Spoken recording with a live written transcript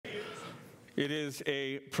It is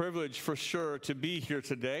a privilege for sure to be here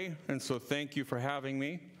today, and so thank you for having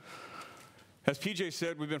me. As PJ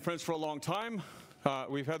said, we've been friends for a long time.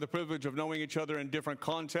 We've had the privilege of knowing each other in different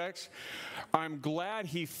contexts. I'm glad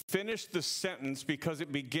he finished the sentence because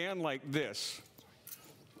it began like this.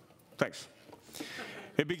 Thanks.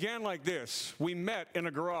 It began like this. We met in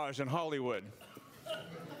a garage in Hollywood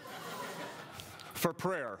for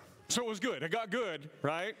prayer. So it was good. It got good,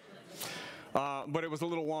 right? But it was a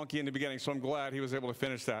little wonky in the beginning, so I'm glad he was able to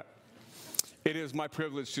finish that. It is my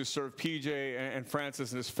privilege to serve PJ and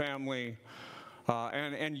Francis and his family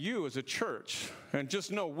and you as a church. And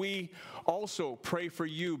just know we also pray for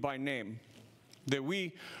you by name, that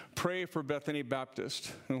we pray for Bethany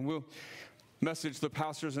Baptist. And we'll message the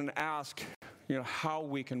pastors and ask, how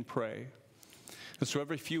we can pray. And so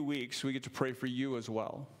every few weeks we get to pray for you as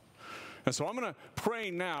well. And so I'm going to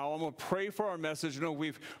pray now. I'm going to pray for our message.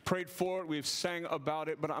 We've prayed for it. We've sang about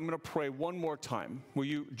it. But I'm going to pray one more time. Will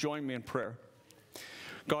you join me in prayer?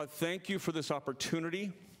 God, thank you for this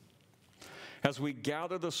opportunity. As we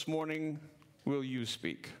gather this morning, will you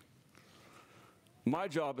speak? My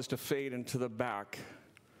job is to fade into the back.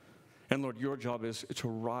 And Lord, your job is to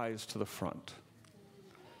rise to the front.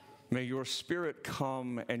 May your Spirit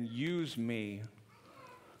come and use me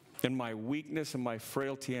in my weakness and my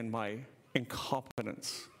frailty and my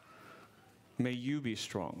incompetence. May you be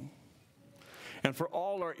strong. And for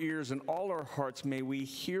all our ears and all our hearts, may we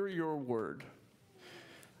hear your word.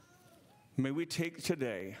 May we take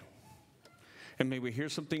today and may we hear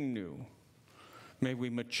something new. May we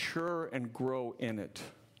mature and grow in it.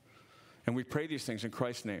 And we pray these things in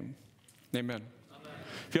Christ's name. Amen.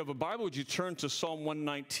 If you have a Bible, would you turn to Psalm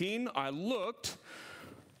 119? I looked.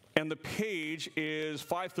 And the page is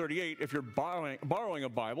 538 if you're borrowing a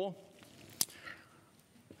Bible. I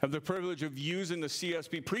have the privilege of using the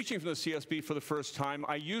CSB, preaching from the CSB for the first time.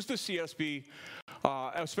 I used the CSB,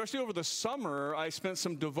 especially over the summer. I spent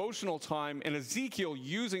some devotional time in Ezekiel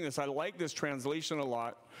using this. I like this translation a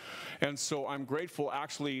lot. And so I'm grateful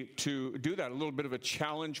actually to do that. A little bit of a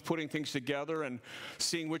challenge, putting things together and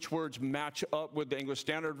seeing which words match up with the English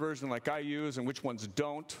Standard Version like I use and which ones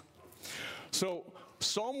don't. So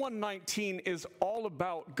Psalm 119 is all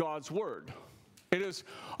about God's word. It is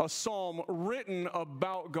a psalm written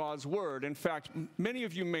about God's word. In fact, many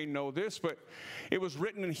of you may know this, but it was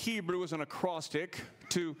written in Hebrew as an acrostic.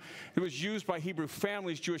 It was used by Hebrew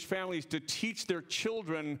families, Jewish families, to teach their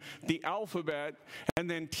children the alphabet and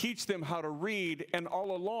then teach them how to read. And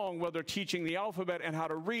all along, while they're teaching the alphabet and how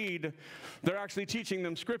to read, they're actually teaching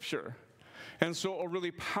them scripture. And so a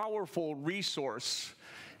really powerful resource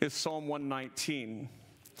is Psalm 119.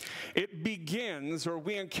 It begins, or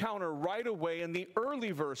we encounter right away in the early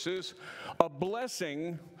verses, a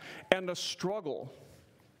blessing and a struggle.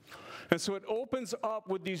 And so it opens up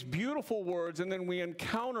with these beautiful words, and then we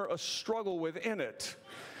encounter a struggle within it.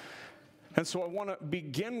 And so I want to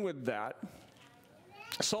begin with that.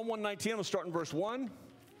 Psalm 119, we'll start in verse 1.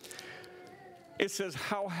 It says,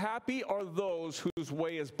 "How happy are those whose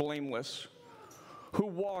way is blameless, who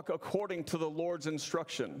walk according to the Lord's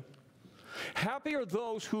instruction. Happy are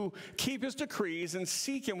those who keep his decrees and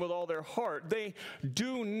seek him with all their heart. They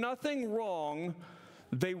do nothing wrong.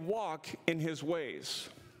 They walk in his ways."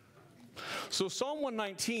 So Psalm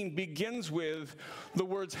 119 begins with the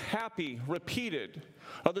words happy repeated.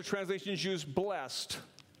 Other translations use blessed.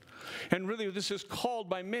 And really this is called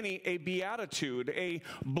by many a beatitude, a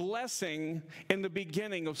blessing in the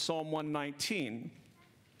beginning of Psalm 119.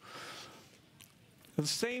 The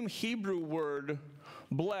same Hebrew word,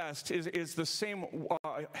 blessed, is the same,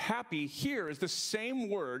 happy here is the same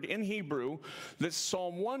word in Hebrew that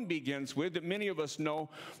Psalm 1 begins with, that many of us know.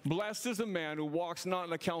 Blessed is the man who walks not in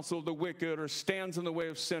the counsel of the wicked or stands in the way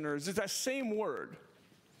of sinners. It's that same word.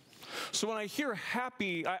 So when I hear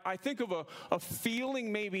happy, I think of a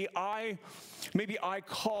feeling maybe I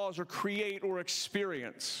cause or create or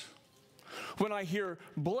experience. When I hear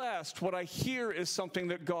blessed, what I hear is something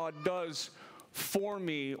that God does for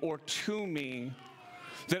me or to me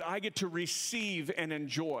that I get to receive and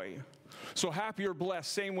enjoy. So happy or blessed,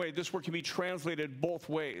 same way, this word can be translated both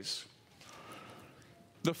ways.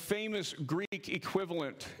 The famous Greek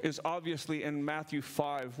equivalent is obviously in Matthew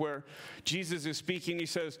 5, where Jesus is speaking. He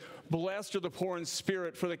says, "Blessed are the poor in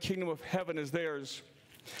spirit, for the kingdom of heaven is theirs.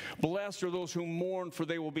 Blessed are those who mourn, for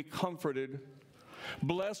they will be comforted.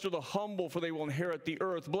 Blessed are the humble, for they will inherit the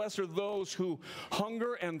earth. Blessed are those who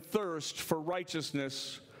hunger and thirst for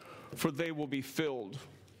righteousness, for they will be filled."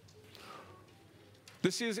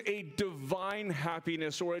 This is a divine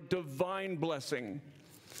happiness or a divine blessing.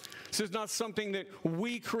 This is not something that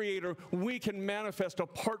we create or we can manifest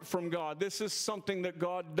apart from God. This is something that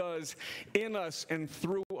God does in us and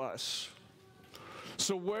through us.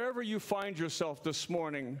 So wherever you find yourself this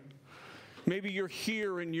morning, maybe you're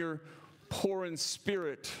here and you're poor in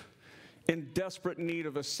spirit, in desperate need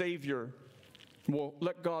of a Savior. Well,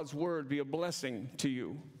 let God's word be a blessing to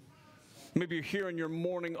you. Maybe you're here and you're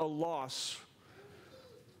mourning a loss.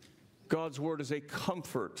 God's word is a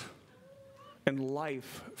comfort and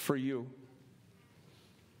life for you.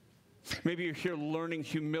 Maybe you're here learning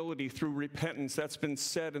humility through repentance. That's been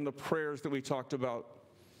said in the prayers that we talked about.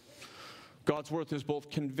 God's word is both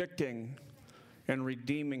convicting and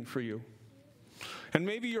redeeming for you. And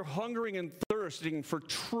maybe you're hungering and thirsting for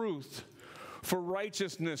truth, for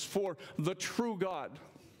righteousness, for the true God.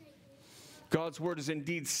 God's word is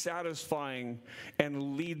indeed satisfying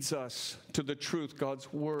and leads us to the truth.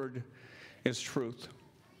 God's word is truth.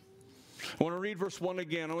 I want to read verse 1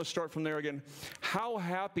 again. I want to start from there again. How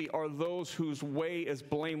happy are those whose way is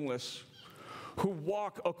blameless, who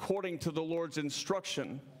walk according to the Lord's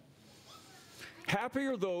instruction. Happy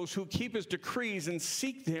are those who keep his decrees and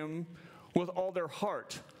seek him with all their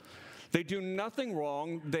heart. They do nothing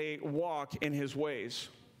wrong, they walk in his ways.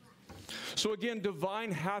 So again,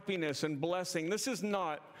 divine happiness and blessing. This is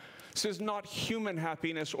not human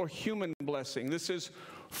happiness or human blessing. This is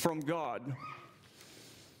from God.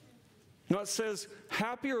 Now it says,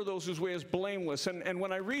 happy are those whose way is blameless. And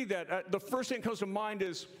when I read that, the first thing that comes to mind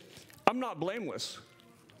is, I'm not blameless.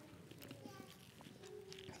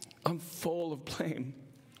 I'm full of blame.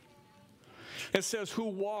 It says, who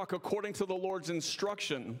walk according to the Lord's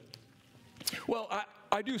instruction. Well,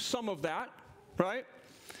 I do some of that, right?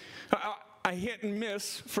 I hit and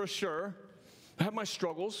miss for sure. I have my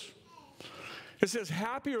struggles. It says,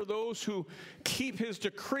 happy are those who keep his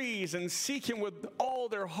decrees and seek him with all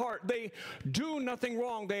their heart. They do nothing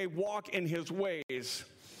wrong. They walk in his ways.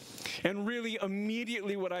 And really,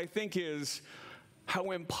 immediately what I think is, how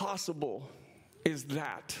impossible is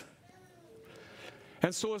that?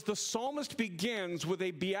 And so as the psalmist begins with a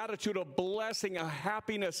beatitude, a blessing, a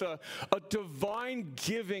happiness, a divine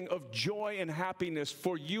giving of joy and happiness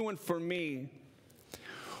for you and for me,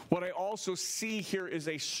 what I also see here is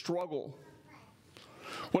a struggle.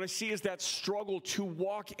 What I see is that struggle to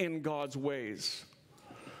walk in God's ways,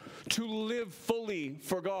 to live fully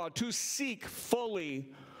for God, to seek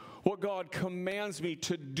fully what God commands me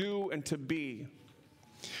to do and to be.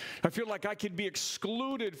 I feel like I could be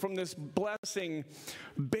excluded from this blessing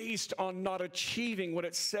based on not achieving what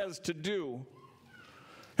it says to do.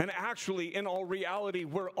 And actually, in all reality,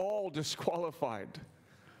 we're all disqualified.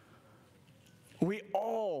 We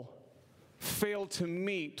all fail to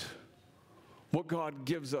meet what God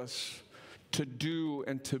gives us to do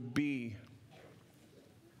and to be.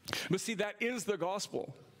 But see, that is the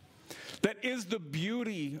gospel. That is the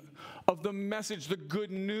beauty of the message, the good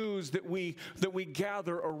news that we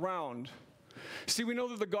gather around. See, we know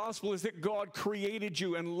that the gospel is that God created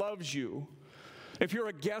you and loves you. If you're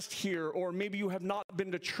a guest here, or maybe you have not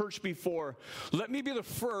been to church before, let me be the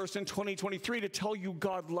first in 2023 to tell you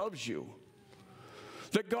God loves you.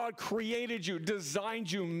 That God created you,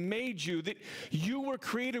 designed you, made you, that you were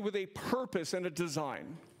created with a purpose and a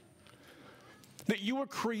design. That you were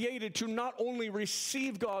created to not only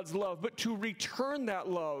receive God's love, but to return that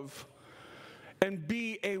love and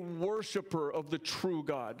be a worshiper of the true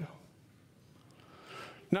God.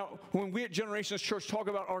 Now, when we at Generations Church talk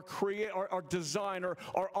about our design or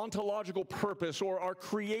our ontological purpose or our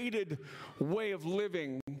created way of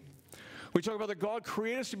living, we talk about that God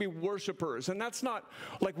created us to be worshipers. And that's not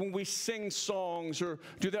like when we sing songs or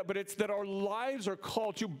do that, but it's that our lives are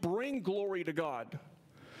called to bring glory to God.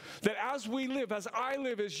 That as we live, as I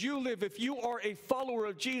live, as you live, if you are a follower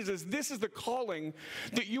of Jesus, this is the calling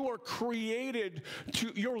that you are created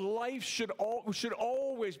to. Your life should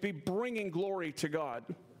always be bringing glory to God.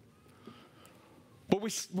 But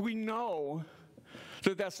we know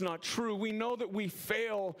that that's not true. We know that we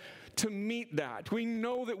fail to meet that. We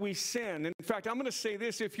know that we sin. In fact, I'm going to say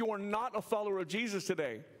this, if you are not a follower of Jesus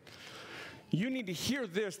today, you need to hear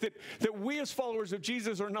this, that we as followers of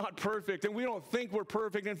Jesus are not perfect, and we don't think we're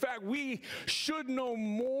perfect. In fact, we should know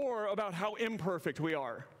more about how imperfect we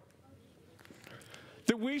are.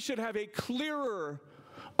 That we should have a clearer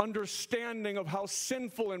understanding of how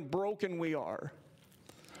sinful and broken we are.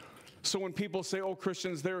 So when people say, oh,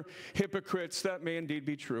 Christians, they're hypocrites, that may indeed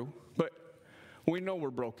be true. But we know we're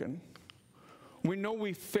broken. We know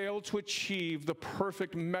we fail to achieve the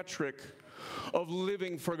perfect metric of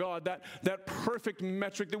living for God, that perfect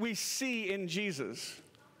metric that we see in Jesus.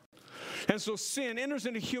 And so sin enters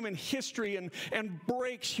into human history and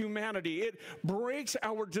breaks humanity. It breaks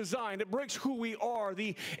our design. It breaks who we are.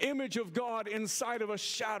 The image of God inside of us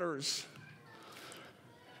shatters.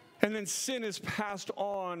 And then sin is passed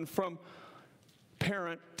on from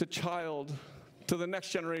parent to child, to the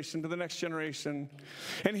next generation, to the next generation.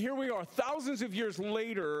 And here we are, thousands of years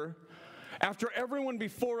later, after everyone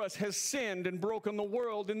before us has sinned and broken the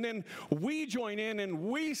world, and then we join in and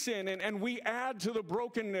we sin and we add to the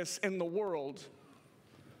brokenness in the world.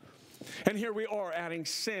 And here we are adding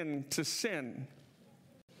sin to sin.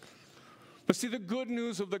 But see, the good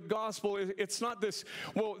news of the gospel is it's not this,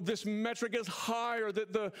 well, this metric is high, or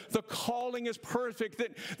that the calling is perfect,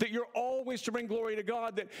 that you're always to bring glory to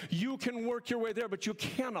God, that you can work your way there, but you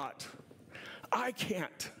cannot. I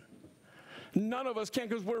can't. None of us can,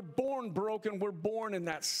 because we're born broken. We're born in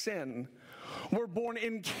that sin. We're born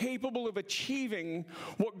incapable of achieving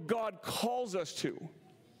what God calls us to.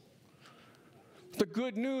 The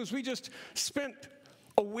good news, we just spent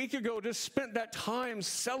a week ago, just spent that time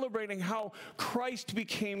celebrating how Christ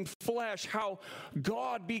became flesh, how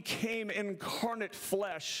God became incarnate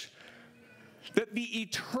flesh, that the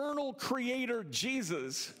eternal creator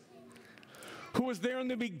Jesus, who was there in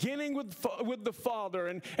the beginning with the Father,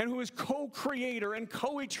 and who is co-creator and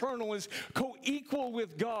co-eternal, is co-equal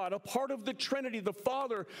with God, a part of the Trinity, the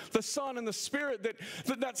Father, the Son, and the Spirit,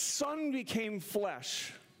 that Son became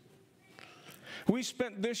flesh. We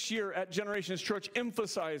spent this year at Generations Church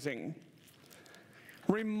emphasizing,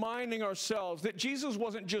 reminding ourselves that Jesus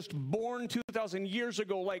wasn't just born 2,000 years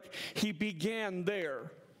ago like he began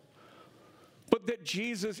there, but that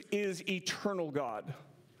Jesus is eternal God,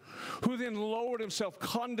 who then lowered himself,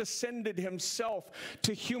 condescended himself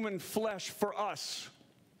to human flesh for us,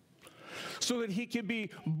 so that he could be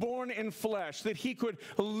born in flesh, that he could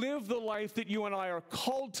live the life that you and I are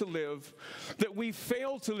called to live, that we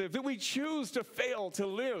fail to live, that we choose to fail to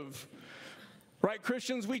live. Right,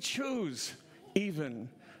 Christians? We choose even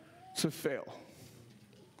to fail.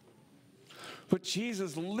 But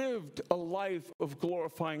Jesus lived a life of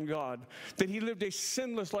glorifying God, that he lived a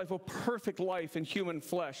sinless life, a perfect life in human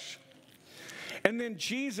flesh. And then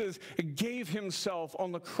Jesus gave himself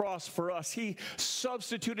on the cross for us. He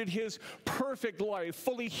substituted his perfect life,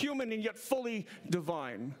 fully human and yet fully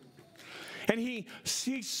divine. And he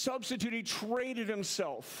substituted, he traded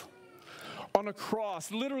himself on a cross.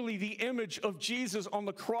 Literally, the image of Jesus on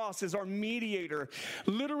the cross is our mediator,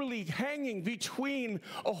 literally hanging between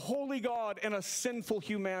a holy God and a sinful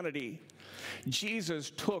humanity. Jesus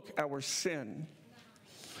took our sin.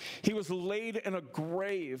 He was laid in a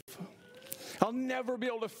grave. I'll never be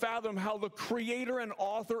able to fathom how the creator and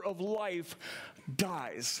author of life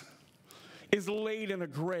dies, is laid in a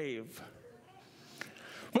grave.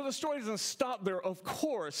 But the story doesn't stop there. Of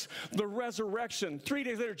course, the resurrection. 3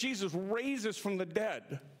 days later, Jesus raises from the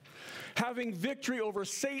dead. Having victory over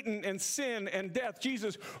Satan and sin and death,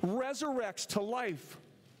 Jesus resurrects to life.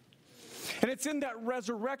 And it's in that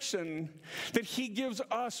resurrection that he gives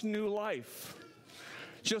us new life.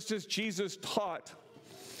 Just as Jesus taught,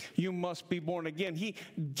 you must be born again. He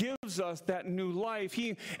gives us that new life.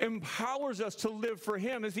 He empowers us to live for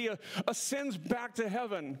him as he ascends back to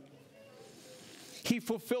heaven. He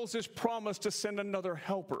fulfills his promise to send another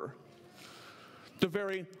helper. The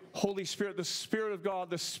very Holy Spirit, the Spirit of God,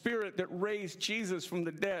 the Spirit that raised Jesus from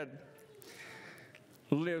the dead,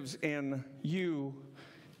 lives in you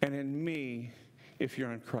and in me if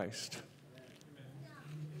you're in Christ.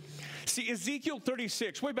 See, Ezekiel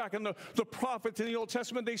 36, way back in the prophets in the Old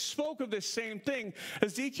Testament, they spoke of this same thing.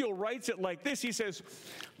 Ezekiel writes it like this. He says,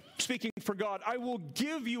 speaking for God, I will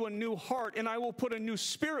give you a new heart, and I will put a new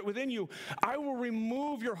spirit within you. I will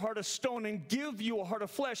remove your heart of stone and give you a heart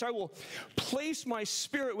of flesh. I will place my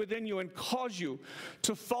spirit within you and cause you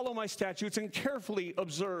to follow my statutes and carefully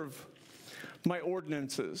observe my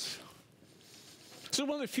ordinances. This is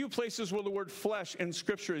one of the few places where the word flesh in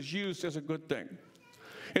Scripture is used as a good thing.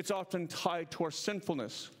 It's often tied to our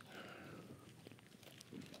sinfulness.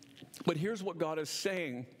 But here's what God is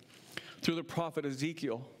saying through the prophet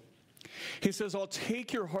Ezekiel. He says, I'll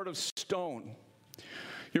take your heart of stone,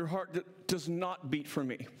 your heart that does not beat for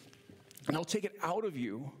me, and I'll take it out of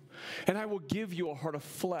you, and I will give you a heart of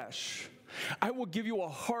flesh. I will give you a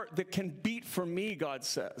heart that can beat for me, God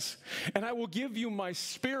says. And I will give you my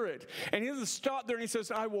spirit. And he doesn't stop there, and he says,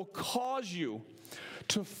 I will cause you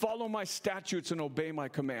to follow my statutes and obey my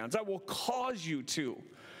commands. I will cause you to.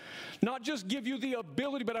 Not just give you the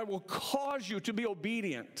ability, but I will cause you to be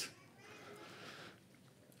obedient.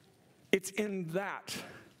 It's in that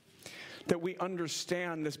we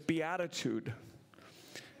understand this beatitude.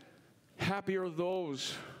 Happy are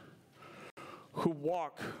those who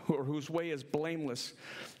walk, or whose way is blameless.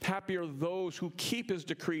 Happy are those who keep his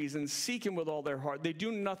decrees and seek him with all their heart. They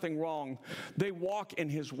do nothing wrong. They walk in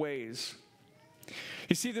his ways.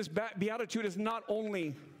 You see, this beatitude is not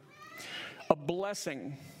only a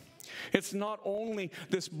blessing. It's not only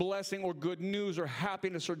this blessing or good news or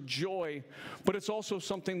happiness or joy, but it's also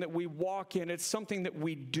something that we walk in. It's something that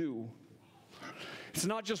we do. It's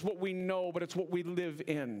not just what we know, but it's what we live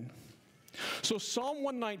in. So Psalm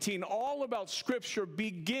 119, all about Scripture,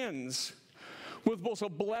 begins with both a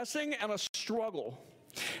blessing and a struggle.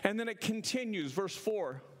 And then it continues, verse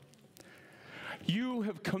 4. You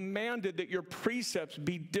have commanded that your precepts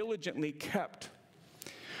be diligently kept.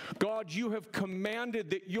 God, you have commanded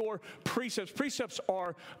that your precepts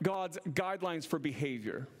are God's guidelines for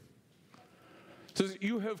behavior. It says,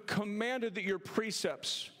 you have commanded that your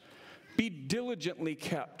precepts be diligently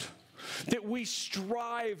kept, that we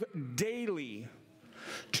strive daily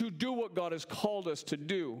to do what God has called us to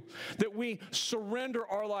do, that we surrender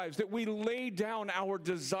our lives, that we lay down our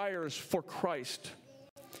desires for Christ,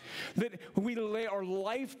 that we lay our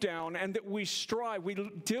life down and that we strive, we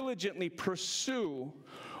diligently pursue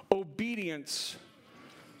obedience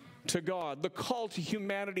to God. The call to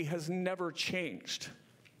humanity has never changed.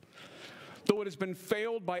 Though it has been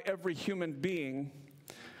failed by every human being,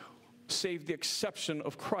 save the exception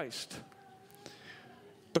of Christ.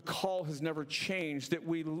 The call has never changed, that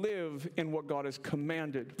we live in what God has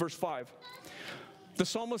commanded. Verse 5. The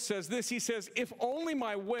psalmist says this, he says, if only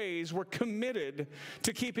my ways were committed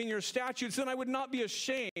to keeping your statutes, then I would not be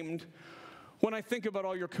ashamed when I think about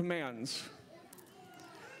all your commands.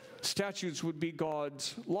 Statutes would be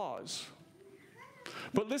God's laws.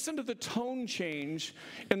 But listen to the tone change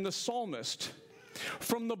in the psalmist.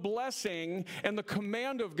 From the blessing and the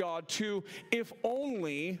command of God to, if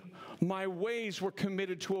only my ways were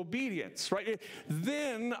committed to obedience, right?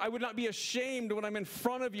 Then I would not be ashamed when I'm in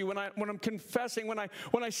front of you, when I'm confessing, when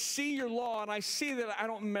I see your law and I see that I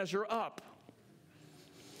don't measure up.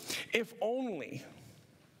 If only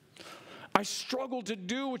I struggle to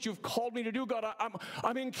do what you've called me to do, God.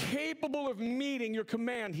 I'm incapable of meeting your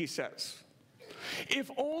command, he says.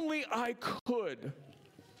 If only I could.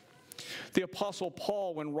 The Apostle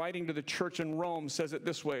Paul, when writing to the church in Rome, says it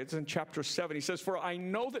this way. It's in chapter 7. He says, for I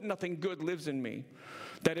know that nothing good lives in me,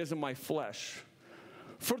 that is in my flesh.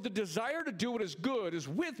 For the desire to do what is good is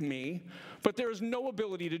with me, but there is no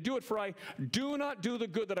ability to do it. For I do not do the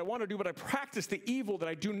good that I want to do, but I practice the evil that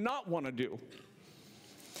I do not want to do.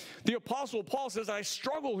 The Apostle Paul says, I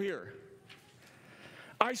struggle here.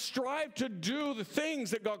 I strive to do the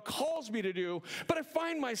things that God calls me to do, but I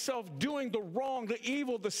find myself doing the wrong, the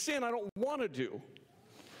evil, the sin I don't want to do.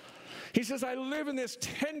 He says, I live in this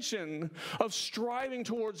tension of striving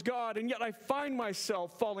towards God, and yet I find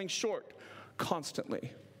myself falling short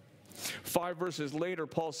constantly. 5 verses later,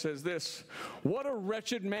 Paul says this, what a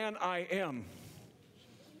wretched man I am.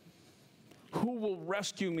 Who will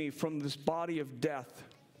rescue me from this body of death?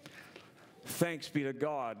 Thanks be to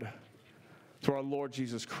God through our Lord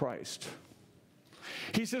Jesus Christ.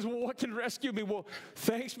 He says, well, what can rescue me? Well,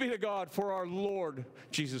 thanks be to God for our Lord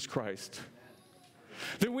Jesus Christ.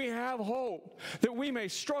 That we have hope, that we may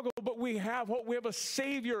struggle, but we have hope. We have a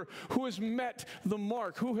Savior who has met the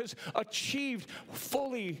mark, who has achieved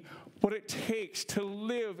fully what it takes to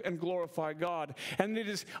live and glorify God. And it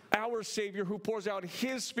is our Savior who pours out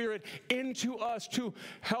his Spirit into us to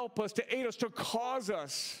help us, to aid us, to cause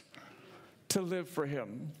us to live for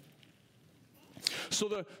him. So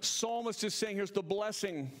the psalmist is saying, here's the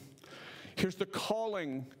blessing, here's the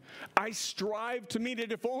calling. I strive to meet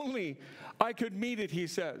it. If only I could meet it, he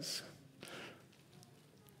says.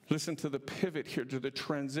 Listen to the pivot here, to the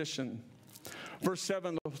transition. Verse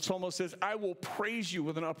 7, the psalmist says, I will praise you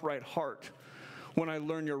with an upright heart when I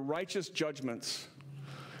learn your righteous judgments.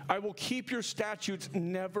 I will keep your statutes,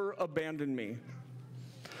 never abandon me.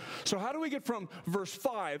 So how do we get from verse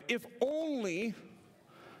 5, if only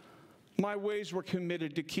my ways were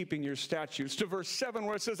committed to keeping your statutes, to verse 7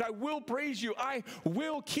 where it says, I will praise you, I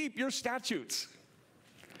will keep your statutes.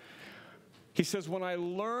 He says, when I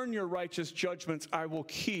learn your righteous judgments, I will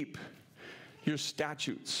keep your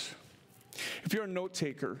statutes. If you're a note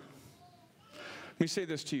taker, let me say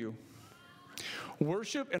this to you.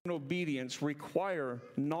 Worship and obedience require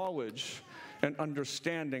knowledge and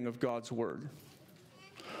understanding of God's word.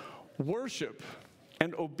 Worship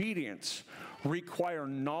and obedience require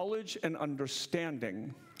knowledge and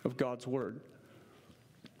understanding of God's word.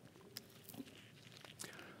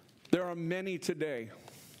 There are many today,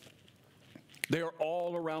 they are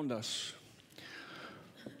all around us,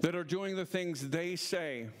 that are doing the things they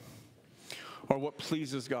say are what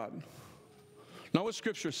pleases God. Not what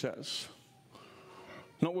Scripture says,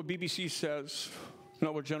 not what BBC says,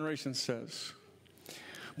 not what Generation says,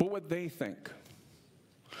 but what they think.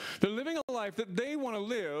 They're living a life that they want to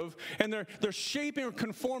live, and they're shaping or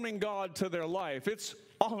conforming God to their life. It's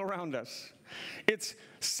all around us. It's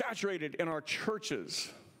saturated in our churches.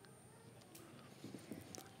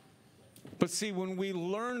 But see, when we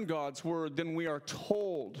learn God's word, then we are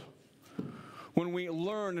told. When we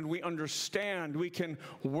learn and we understand, we can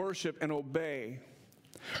worship and obey.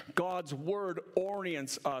 God's word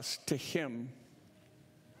orients us to Him.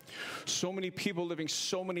 So many people living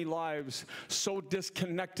so many lives so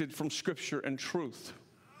disconnected from Scripture and truth,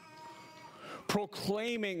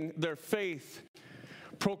 proclaiming their faith,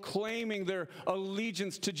 proclaiming their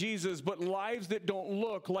allegiance to Jesus, but lives that don't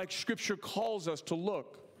look like Scripture calls us to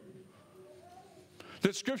look.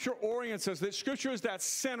 That Scripture orients us, that Scripture is that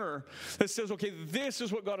center that says, okay, this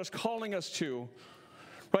is what God is calling us to.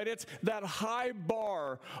 Right? It's that high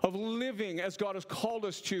bar of living as God has called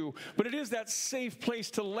us to, but it is that safe place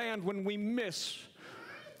to land when we miss,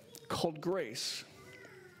 called grace.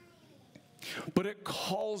 But it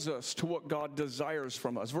calls us to what God desires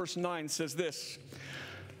from us. Verse 9 says this: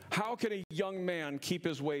 how can a young man keep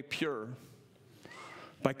his way pure?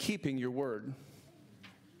 By keeping your word.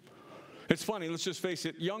 It's funny, let's just face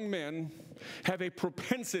it, young men have a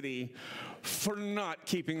propensity for not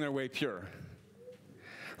keeping their way pure.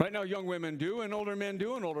 Right now, young women do, and older men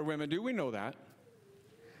do, and older women do. We know that.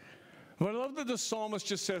 But I love that the psalmist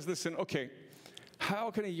just says, listen, okay, how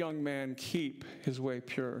can a young man keep his way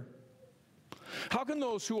pure? How can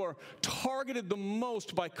those who are targeted the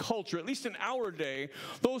most by culture, at least in our day,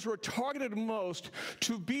 those who are targeted most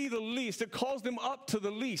to be the least, it calls them up to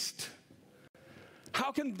the least.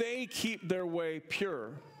 How can they keep their way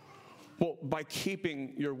pure? Well, by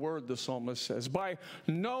keeping your word, the psalmist says. By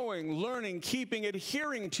knowing, learning, keeping,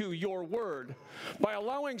 adhering to your word. By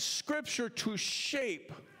allowing Scripture to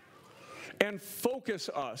shape and focus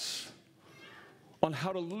us on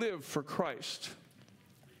how to live for Christ.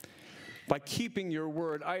 By keeping your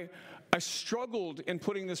word. I struggled in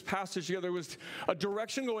putting this passage together. There was a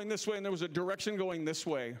direction going this way, and there was a direction going this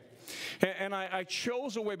way. And I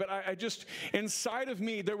chose a way, but I just, inside of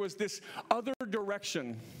me, there was this other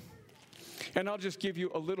direction. And I'll just give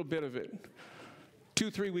you a little bit of it.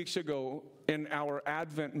 2-3 weeks ago, in our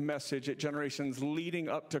Advent message at Generations leading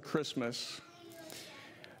up to Christmas,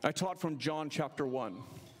 I taught from John chapter 1.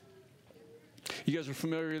 You guys are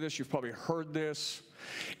familiar with this. You've probably heard this.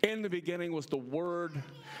 In the beginning was the Word,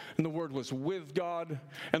 and the Word was with God,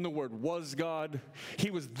 and the Word was God. He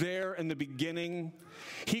was there in the beginning.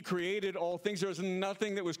 He created all things. There was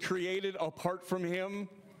nothing that was created apart from Him.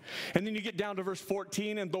 And then you get down to verse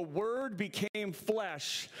 14, and the Word became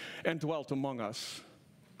flesh and dwelt among us.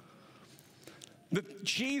 That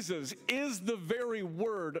Jesus is the very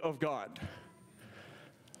Word of God.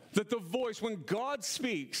 That the voice, when God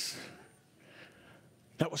speaks,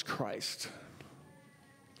 that was Christ.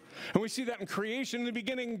 And we see that in creation. In the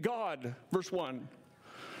beginning, God, verse 1.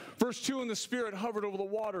 Verse 2, and the Spirit hovered over the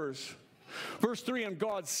waters. Verse 3, and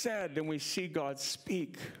God said, and we see God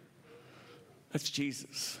speak. That's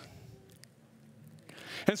Jesus.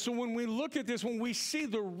 And so when we look at this, when we see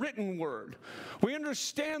the written word, we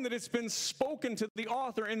understand that it's been spoken to the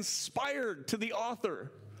author, inspired to the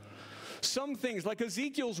author. Some things, like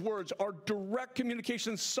Ezekiel's words, are direct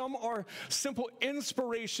communication. Some are simple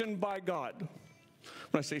inspiration by God.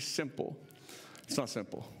 When I say simple, it's not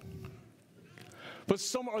simple. But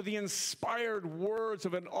some are the inspired words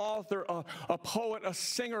of an author, a poet, a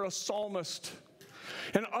singer, a psalmist.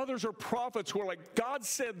 And others are prophets who are like, God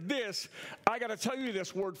said this, I got to tell you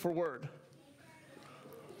this word for word.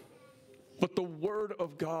 But the word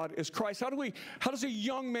of God is Christ. How does a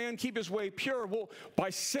young man keep his way pure? Well,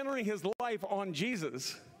 by centering his life on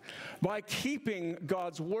Jesus, by keeping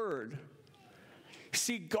God's word.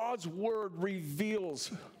 See, God's word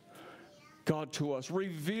reveals God to us,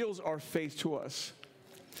 reveals our faith to us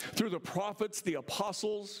through the prophets, the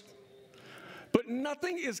apostles. But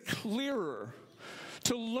nothing is clearer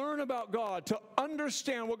to learn about God, to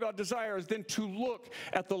understand what God desires, than to look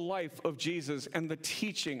at the life of Jesus and the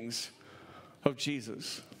teachings of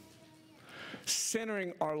Jesus.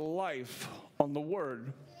 Centering our life on the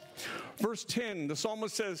word. Verse 10, the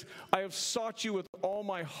psalmist says, I have sought you with all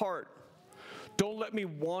my heart. Don't let me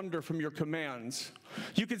wander from your commands.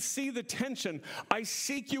 You can see the tension. I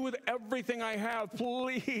seek you with everything I have.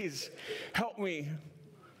 Please help me.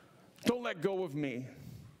 Don't let go of me.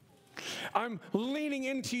 I'm leaning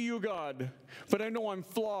into you, God, but I know I'm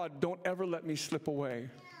flawed. Don't ever let me slip away.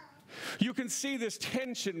 You can see this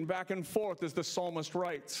tension back and forth as the psalmist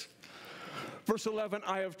writes. Verse 11,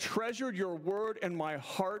 I have treasured your word in my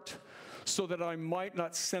heart so that I may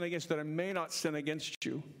not sin against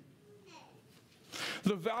you.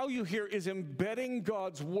 The value here is embedding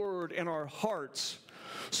God's word in our hearts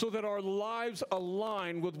so that our lives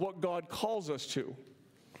align with what God calls us to.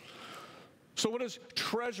 So what does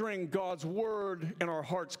treasuring God's word in our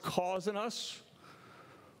hearts cause in us?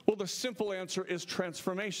 Well, the simple answer is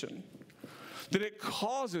transformation. That it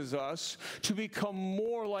causes us to become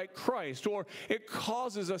more like Christ, or it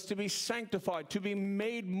causes us to be sanctified, to be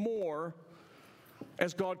made more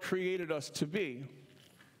as God created us to be.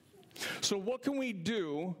 So what can we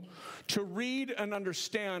do to read and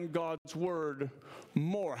understand God's word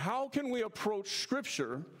more? How can we approach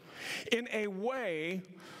Scripture in a way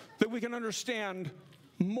that we can understand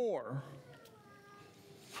more?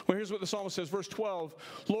 Well, here's what the psalmist says, verse 12,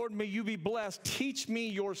 Lord, may you be blessed. Teach me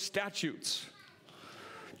your statutes.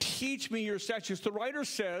 Teach me your statutes. The writer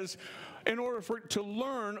says, in order to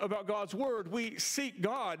learn about God's word, we seek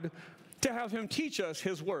God to have him teach us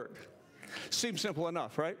his word. Seems simple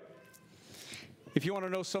enough, right? If you want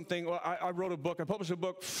to know something, well, I wrote a book. I published a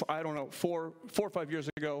book, I don't know, four or 5 years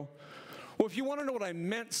ago. Well, if you want to know what I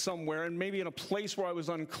meant somewhere, and maybe in a place where I was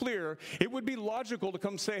unclear, it would be logical to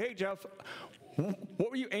come say, hey, Jeff, what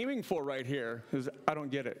were you aiming for right here? Because I don't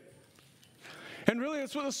get it. And really,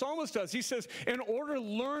 that's what the psalmist does. He says, in order to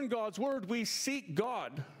learn God's word, we seek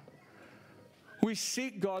God. We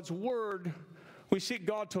seek God's word. We seek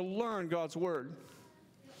God to learn God's word.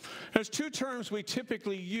 There's two terms we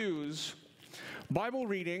typically use: Bible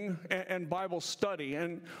reading and Bible study.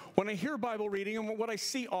 And when I hear Bible reading, and what I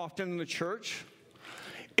see often in the church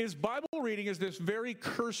is Bible reading is this very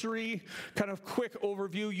cursory, kind of quick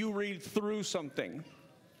overview. You read through something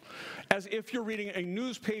as if you're reading a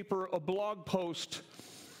newspaper, a blog post,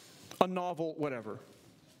 a novel, whatever.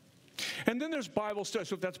 And then there's Bible study.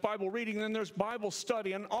 So if that's Bible reading, then there's Bible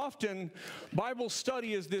study. And often Bible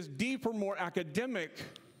study is this deeper, more academic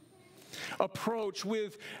approach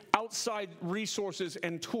with outside resources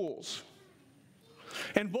and tools.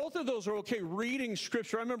 And both of those are okay. Reading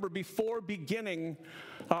Scripture. I remember before beginning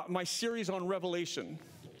my series on Revelation,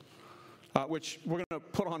 which we're going to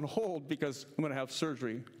put on hold because I'm going to have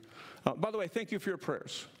surgery. By the way, thank you for your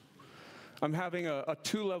prayers. I'm having a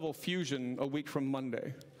 2-level fusion a week from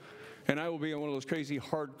Monday. And I will be on one of those crazy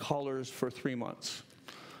hard collars for 3 months.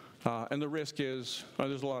 And the risk is,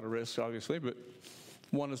 there's a lot of risks, obviously, but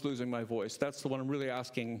one is losing my voice. That's the one I'm really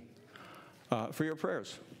asking for your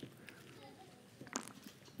prayers.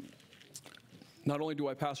 Not only do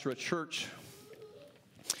I pastor a church,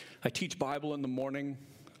 I teach Bible in the morning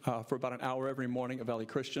for about an hour every morning at Valley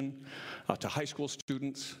Christian to high school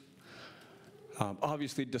students.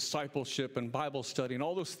 Obviously, discipleship and Bible study and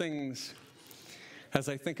all those things, as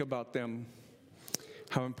I think about them,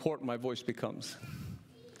 how important my voice becomes.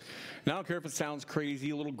 And I don't care if it sounds crazy,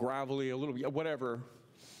 a little gravelly, a little whatever.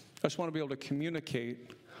 I just want to be able to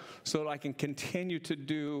communicate so that I can continue to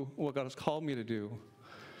do what God has called me to do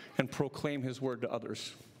and proclaim his word to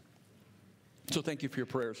others. So thank you for your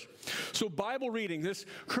prayers. So Bible reading, this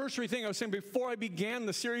cursory thing I was saying before I began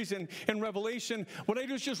the series in Revelation, what I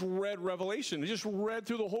did was just read Revelation. I just read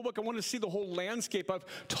through the whole book. I wanted to see the whole landscape. I've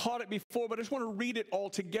taught it before, but I just want to read it all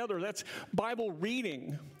together. That's Bible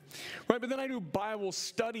reading. Right? But then I do Bible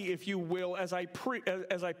study, if you will, as I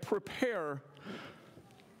prepare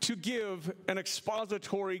to give an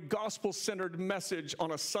expository, gospel-centered message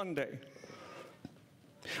on a Sunday.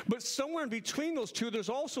 But somewhere in between those two, there's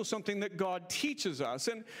also something that God teaches us.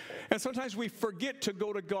 And sometimes we forget to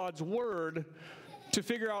go to God's word to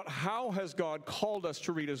figure out how has God called us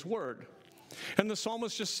to read his word. And the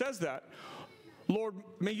psalmist just says that. Lord,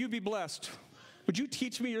 may you be blessed. Would you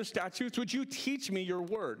teach me your statutes? Would you teach me your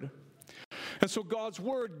word? And so God's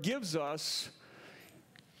word gives us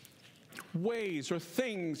ways or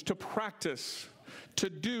things to practice,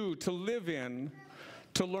 to do, to live in,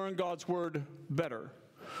 to learn God's word better.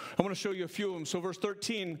 I want to show you a few of them. So verse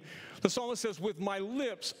 13, the psalmist says, with my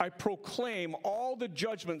lips I proclaim all the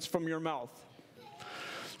judgments from your mouth.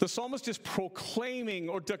 The psalmist is proclaiming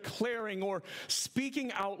or declaring or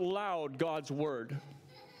speaking out loud God's word.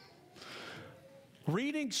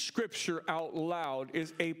 Reading Scripture out loud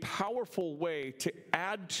is a powerful way to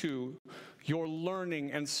add to your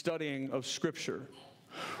learning and studying of Scripture.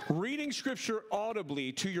 Reading Scripture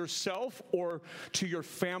audibly to yourself or to your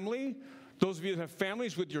family, those of you that have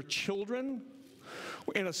families with your children,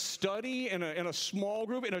 in a study, in a small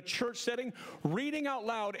group, in a church setting, reading out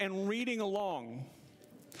loud and reading along.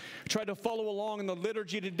 Try to follow along in the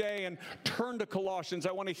liturgy today and turn to Colossians.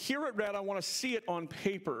 I want to hear it read. I want to see it on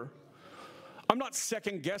paper. I'm not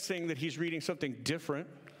second guessing that he's reading something different.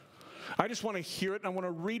 I just want to hear it and I want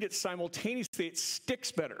to read it simultaneously. It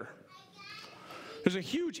sticks better. There's a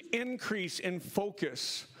huge increase in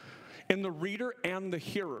focus in the reader and the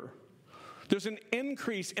hearer. There's an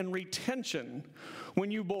increase in retention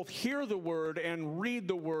when you both hear the word and read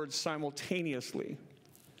the word simultaneously.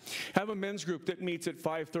 I have a men's group that meets at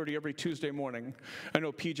 5:30 every Tuesday morning. I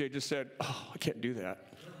know PJ just said, oh, I can't do that.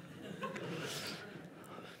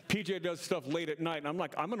 PJ does stuff late at night, and I'm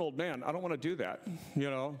like, I'm an old man. I don't want to do that,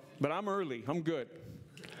 but I'm early. I'm good.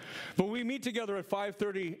 But we meet together at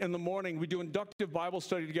 5:30 in the morning. We do inductive Bible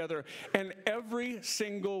study together. And every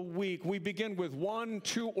single week, we begin with 1,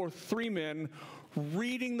 2, or 3 men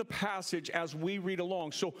reading the passage as we read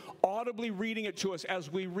along. So audibly reading it to us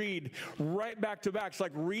as we read right back to back. It's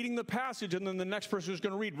like reading the passage, and then the next person who's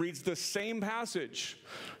going to read reads the same passage.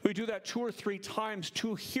 We do that 2 or 3 times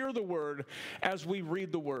to hear the word as we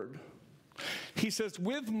read the word. He says,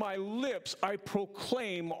 with my lips I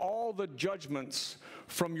proclaim all the judgments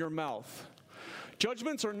from your mouth.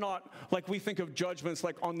 Judgments are not like we think of judgments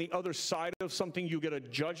like on the other side of something you get a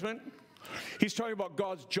judgment. He's talking about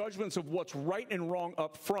God's judgments of what's right and wrong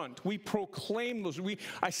up front. We proclaim those.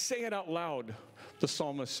 I say it out loud, the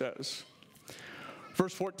psalmist says.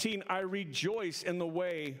 Verse 14, I rejoice in the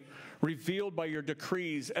way revealed by your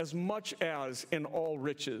decrees as much as in all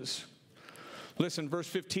riches. Listen, verse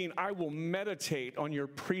 15, I will meditate on your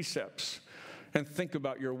precepts and think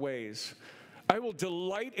about your ways. I will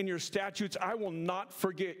delight in your statutes. I will not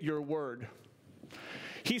forget your word.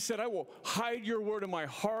 He said, I will hide your word in my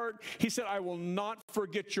heart. He said, I will not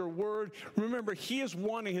forget your word. Remember, he is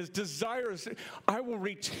wanting, his desire is, I will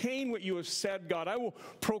retain what you have said, God. I will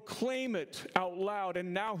proclaim it out loud.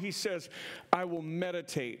 And now he says, I will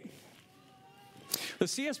meditate. The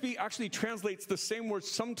CSB actually translates the same word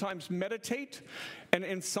sometimes meditate, and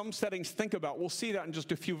in some settings think about. We'll see that in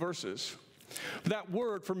just a few verses. That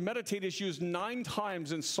word for meditate is used 9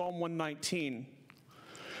 times in Psalm 119.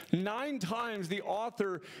 9 times the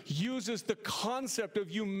author uses the concept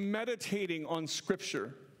of you meditating on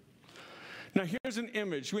Scripture. Now here's an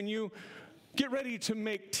image. When you get ready to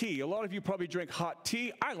make tea, a lot of you probably drink hot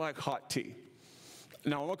tea. I like hot tea.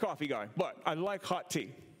 Now I'm a coffee guy, but I like hot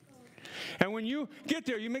tea. And when you get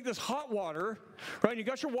there, you make this hot water, right? You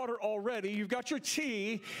got your water already. You've got your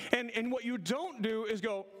tea. And what you don't do is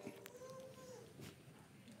go,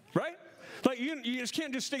 right? Like you just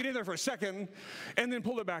can't just stick it in there for a second and then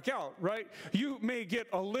pull it back out, right? You may get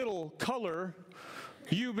a little color.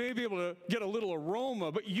 You may be able to get a little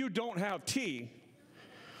aroma, but you don't have tea.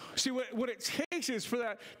 See, what it takes is for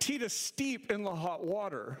that tea to steep in the hot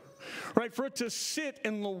water, right? For it to sit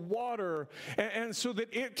in the water and so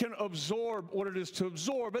that it can absorb what it is to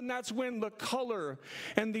absorb. And that's when the color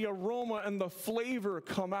and the aroma and the flavor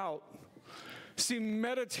come out. See,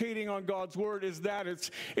 meditating on God's word is that.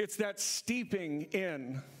 It's that steeping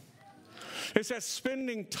in. It's that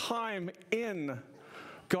spending time in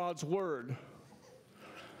God's word.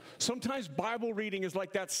 Sometimes Bible reading is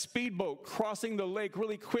like that speedboat crossing the lake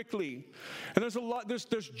really quickly. And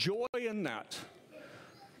there's joy in that.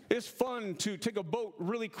 It's fun to take a boat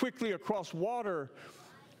really quickly across water.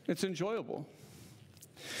 It's enjoyable.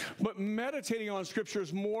 But meditating on Scripture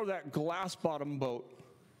is more that glass bottom boat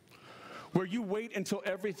where you wait until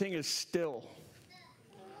everything is still,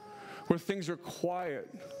 where things are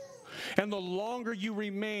quiet. And the longer you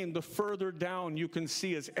remain, the further down you can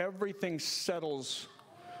see as everything settles.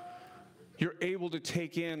 You're able to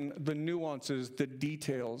take in the nuances, the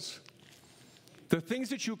details, the things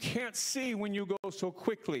that you can't see when you go so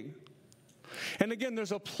quickly. And again,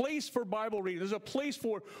 there's a place for Bible reading. There's a place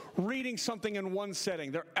for reading something in one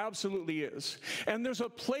setting. There absolutely is. And there's a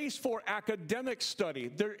place for academic study.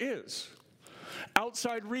 There is.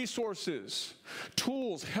 Outside resources,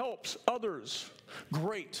 tools, helps, others.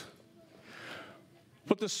 Great.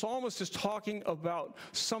 But the psalmist is talking about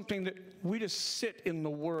something that we just sit in the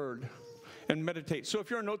Word and meditate. So if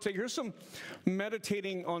you're a note taker, here's some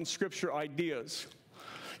meditating on Scripture ideas.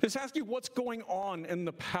 Just ask you what's going on in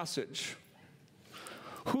the passage.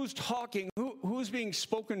 Who's talking? Who's being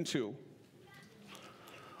spoken to?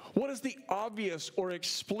 What is the obvious or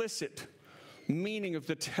explicit meaning of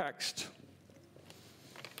the text?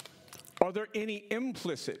 Are there any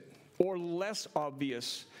implicit or less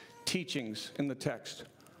obvious teachings in the text?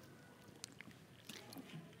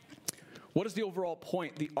 What is the overall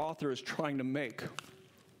point the author is trying to make?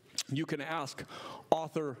 You can ask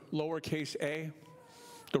author lowercase a,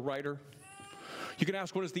 the writer. You can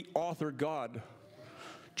ask, what is the author God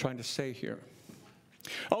trying to say here?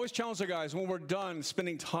 I always challenge the guys, when we're done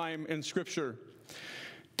spending time in Scripture,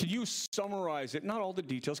 can you summarize it? Not all the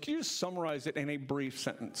details. Can you just summarize it in a brief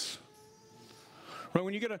sentence? Right?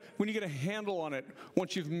 When you get a handle on it,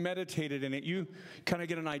 once you've meditated in it, you kind of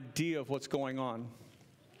get an idea of what's going on.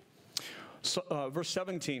 So, verse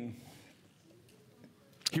 17,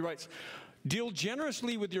 he writes, "Deal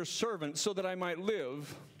generously with your servant so that I might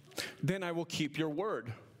live, then I will keep your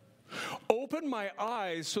word. Open my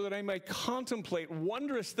eyes so that I may contemplate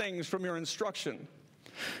wondrous things from your instruction."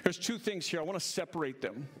 There's two things here. I want to separate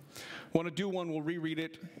them. I want to do one, we'll reread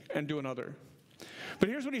it, and do another. But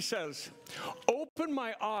here's what he says. Open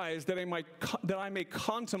my eyes that I may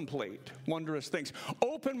contemplate wondrous things.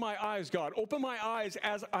 Open my eyes, God. Open my eyes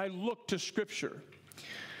as I look to Scripture.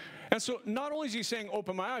 And so not only is he saying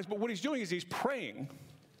open my eyes, but what he's doing is he's praying.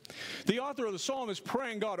 The author of the psalm is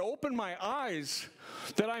praying, God, open my eyes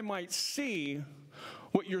that I might see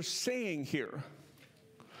what you're saying here.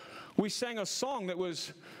 We sang a song that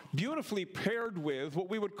was beautifully paired with what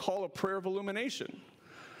we would call a prayer of illumination.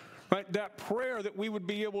 Right? That prayer that we would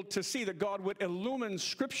be able to see, that God would illumine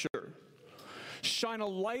Scripture, shine a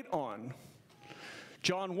light on.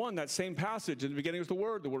 John 1, that same passage, in the beginning was the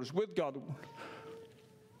Word was with God.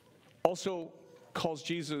 Also calls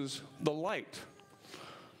Jesus the light,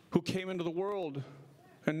 who came into the world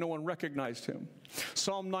and no one recognized him.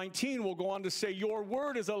 Psalm 19 will go on to say, your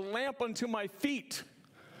word is a lamp unto my feet.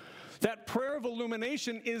 That prayer of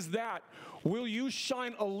illumination is that. Will you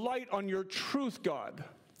shine a light on your truth, God?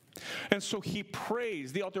 And so he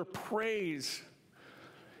prays, the author prays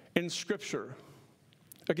in Scripture.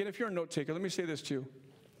 Again, if you're a note taker, let me say this to you.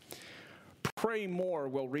 Pray more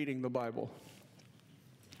while reading the Bible.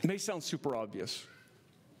 It may sound super obvious.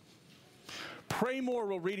 Pray more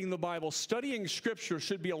while reading the Bible. Studying Scripture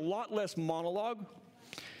should be a lot less monologue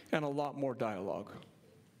and a lot more dialogue.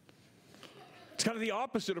 It's kind of the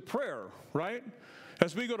opposite of prayer, right?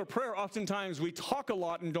 As we go to prayer, oftentimes we talk a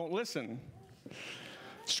lot and don't listen.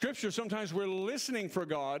 Scripture, sometimes we're listening for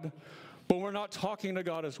God, but we're not talking to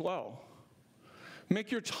God as well. Make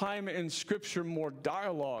your time in Scripture more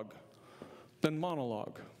dialogue than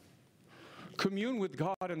monologue. Commune with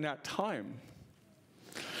God in that time.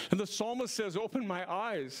 And the psalmist says, open my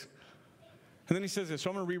eyes. And then he says this,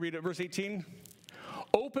 so I'm going to reread it, verse 18.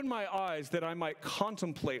 Open my eyes that I might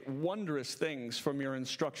contemplate wondrous things from your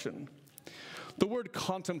instruction. The word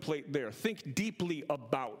contemplate there, think deeply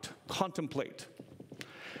about, contemplate.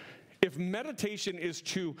 If meditation is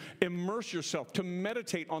to immerse yourself, to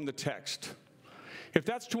meditate on the text, if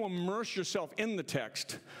that's to immerse yourself in the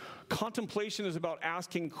text, contemplation is about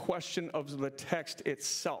asking question of the text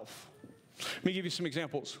itself. Let me give you some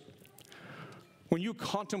examples. When you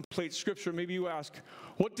contemplate Scripture, maybe you ask,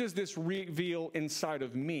 what does this reveal inside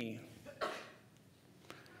of me?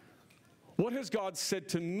 What has God said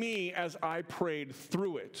to me as I prayed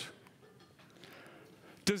through it?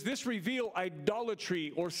 Does this reveal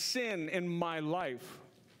idolatry or sin in my life?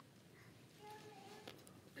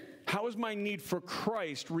 How is my need for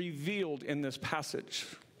Christ revealed in this passage?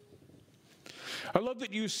 I love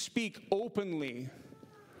that you speak openly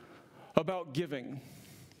about giving,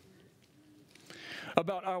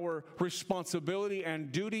 about our responsibility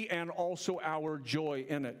and duty, and also our joy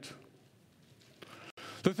in it.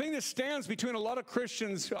 The thing that stands between a lot of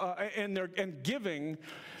Christians and giving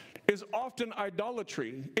is often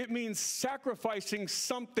idolatry. It means sacrificing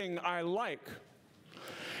something I like.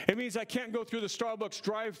 It means I can't go through the Starbucks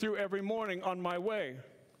drive-thru every morning on my way,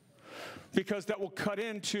 because that will cut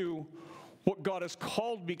into what God has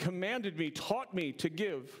called me, commanded me, taught me to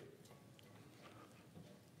give.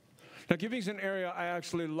 Now, giving is an area I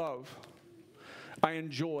actually love. I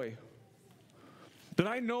enjoy. That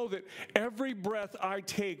I know that every breath I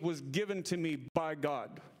take was given to me by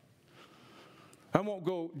God. I won't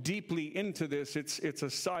go deeply into this. It's a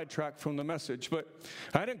sidetrack from the message. But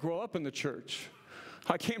I didn't grow up in the church.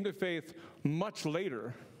 I came to faith much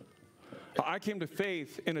later. I came to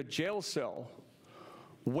faith in a jail cell,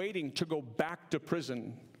 waiting to go back to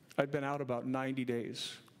prison. I'd been out about 90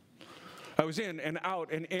 days. I was in and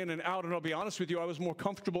out and in and out, and I'll be honest with you, I was more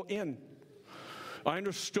comfortable in. I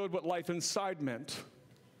understood what life inside meant.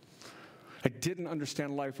 I didn't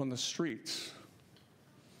understand life on the streets.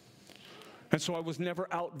 And so I was never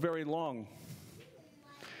out very long.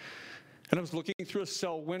 And I was looking through a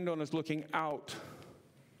cell window, and I was looking out.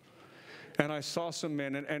 And I saw some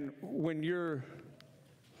men, and when you're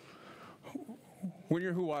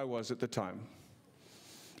who I was at the time,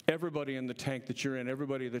 everybody in the tank that you're in,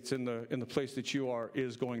 everybody that's in the place that you are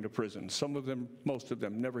is going to prison. Some of them, most of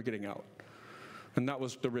them, never getting out. And that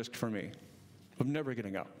was the risk for me, of never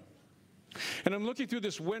getting out. And I'm looking through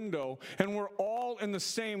this window, and we're all in the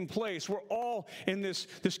same place. We're all in this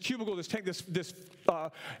cubicle, this tank, this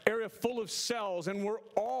area full of cells, and we're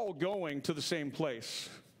all going to the same place.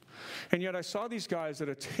 And yet I saw these guys at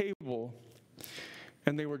a table,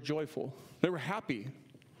 and they were joyful. They were happy.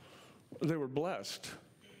 They were blessed.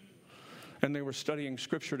 And they were studying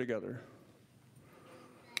Scripture together.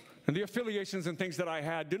 And the affiliations and things that I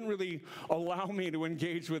had didn't really allow me to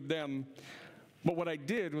engage with them. But what I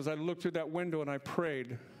did was I looked through that window and I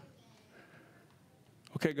prayed,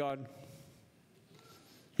 okay, God,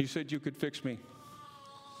 you said you could fix me.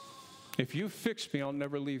 If you fix me, I'll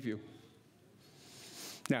never leave you.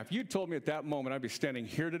 Now, if you told me at that moment I'd be standing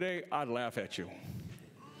here today, I'd laugh at you.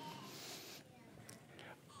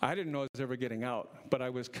 I didn't know I was ever getting out, but I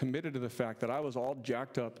was committed to the fact that I was all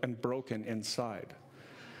jacked up and broken inside.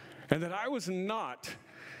 And that I was not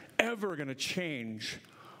ever going to change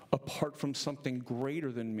apart from something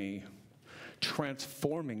greater than me,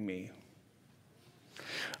 transforming me.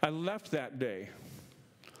 I left that day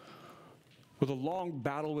with a long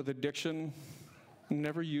battle with addiction,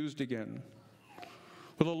 never used again.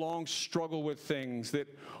 With a long struggle with things that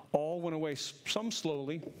all went away, some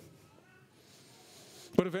slowly.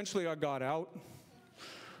 But eventually I got out.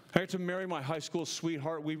 I had to marry my high school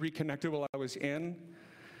sweetheart. We reconnected while I was in.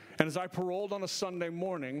 And as I paroled on a Sunday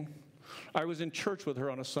morning, I was in church with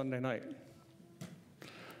her on a Sunday night.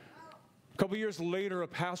 A couple years later, a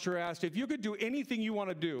pastor asked, if you could do anything you want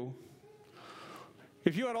to do,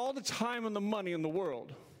 if you had all the time and the money in the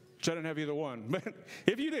world, which I didn't have either one, but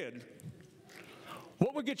if you did,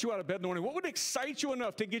 what would get you out of bed in the morning? What would excite you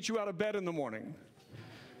enough to get you out of bed in the morning?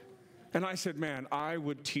 And I said, man, I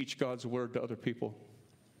would teach God's word to other people.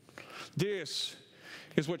 This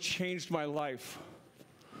is what changed my life.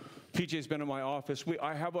 PJ's been in my office.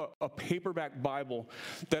 I have a paperback Bible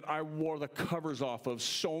that I wore the covers off of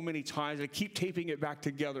so many times. I keep taping it back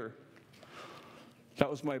together. That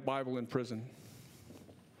was my Bible in prison.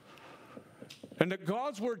 And that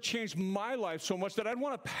God's word changed my life so much that I'd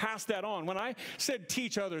want to pass that on. When I said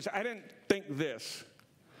teach others, I didn't think this.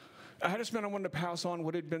 I just meant I wanted to pass on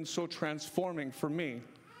what had been so transforming for me.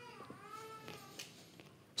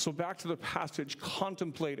 So back to the passage,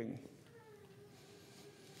 contemplating.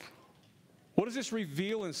 What does this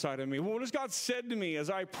reveal inside of me? What has God said to me as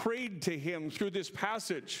I prayed to him through this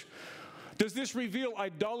passage? Does this reveal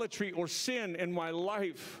idolatry or sin in my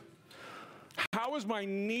life? How is my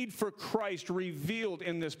need for Christ revealed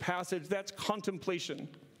in this passage? That's contemplation.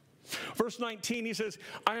 Verse 19, he says,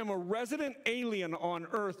 I am a resident alien on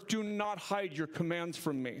earth. Do not hide your commands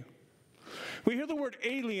from me. We hear the word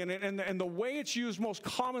alien, and the way it's used most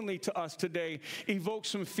commonly to us today evokes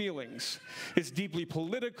some feelings. It's deeply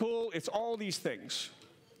political. It's all these things.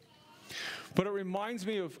 But it reminds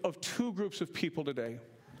me of two groups of people today.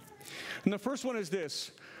 And the first one is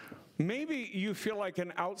this. Maybe you feel like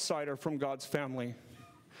an outsider from God's family.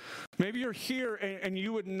 Maybe you're here and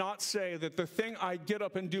you would not say that the thing I get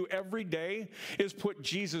up and do every day is put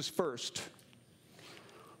Jesus first.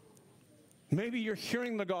 Maybe you're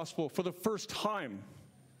hearing the gospel for the first time.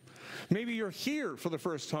 Maybe you're here for the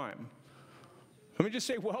first time. Let me just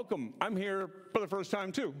say welcome. I'm here for the first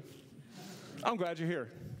time too. I'm glad you're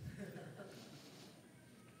here.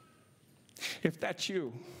 If that's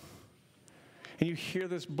you, and you hear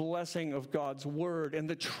this blessing of God's word and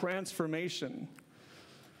the transformation,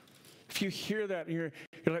 if you hear that and you're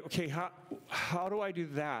like, okay, how do I do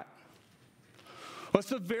that? Well, it's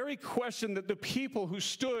the very question that the people who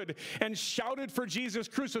stood and shouted for Jesus'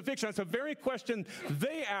 crucifixion, that's the very question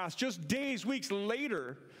they asked just days, weeks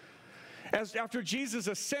later, as after Jesus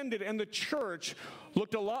ascended and the church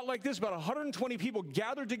looked a lot like this. About 120 people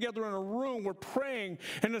gathered together in a room, were praying,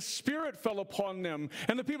 and the Spirit fell upon them.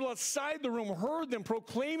 And the people outside the room heard them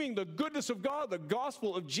proclaiming the goodness of God, the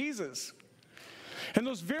gospel of Jesus. And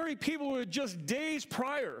those very people who had just days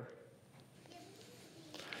prior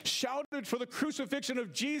shouted for the crucifixion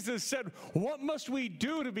of Jesus said, what must we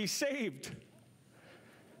do to be saved?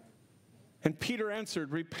 And Peter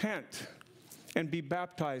answered, repent and be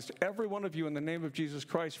baptized, every one of you, in the name of Jesus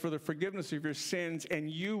Christ for the forgiveness of your sins, and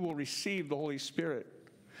you will receive the Holy Spirit.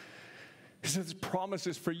 He says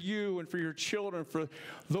promises for you and for your children, for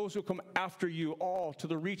those who come after you, all to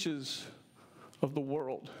the reaches of the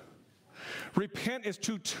world. Repent is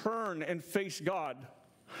to turn and face God.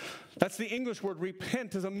 That's the English word.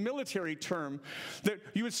 Repent is a military term that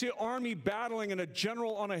you would see an army battling and a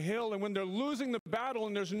general on a hill, and when they're losing the battle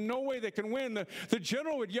and there's no way they can win, the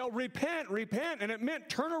general would yell, repent, repent, and it meant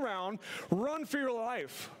turn around, run for your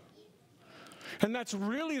life. And that's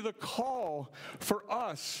really the call for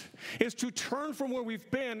us, is to turn from where we've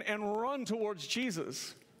been and run towards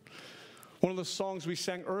Jesus. One of the songs we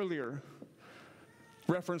sang earlier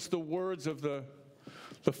referenced the words of the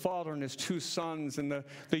father and his two sons, and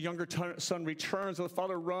the younger son returns, and the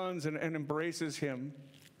father runs and embraces him.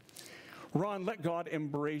 Run, let God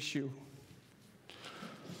embrace you.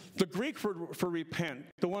 The Greek for repent,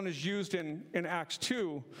 the one is used in Acts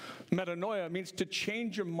 2, metanoia, means to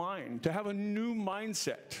change your mind, to have a new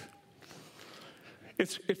mindset.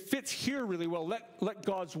 It fits here really well. Let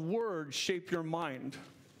God's word shape your mind.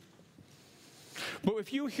 But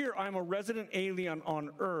if you hear, I'm a resident alien on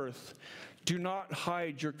earth, do not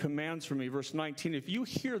hide your commands from me. Verse 19, if you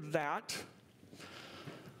hear that,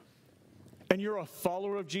 and you're a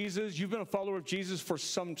follower of Jesus, you've been a follower of Jesus for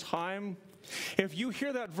some time, if you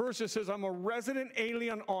hear that verse that says, I'm a resident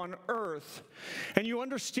alien on earth, and you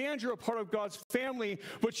understand you're a part of God's family,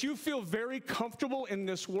 but you feel very comfortable in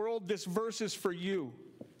this world, this verse is for you.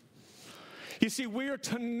 You see, we are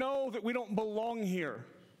to know that we don't belong here.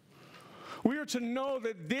 We are to know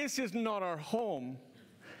that this is not our home,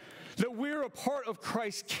 that we're a part of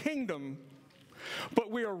Christ's kingdom, but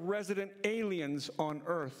we are resident aliens on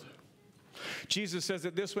earth. Jesus says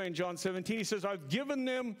it this way in John 17. He says, I've given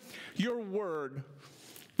them your word.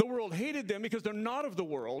 The world hated them because they're not of the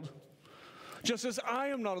world, just as I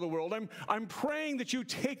am not of the world. I'm praying that you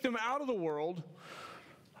take them out of the world.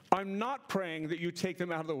 I'm not praying that you take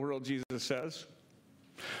them out of the world, Jesus says,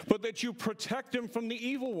 but that you protect them from the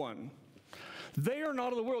evil one. They are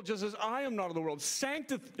not of the world, just as I am not of the world.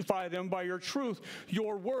 Sanctify them by your truth.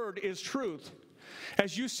 Your word is truth.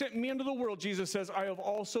 As you sent me into the world, Jesus says, I have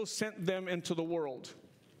also sent them into the world.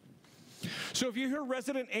 So if you hear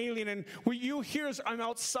resident alien and what you hear is I'm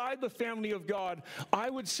outside the family of God, I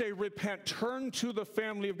would say repent. Turn to the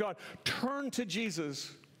family of God. Turn to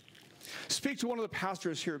Jesus. Speak to one of the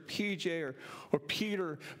pastors here, PJ or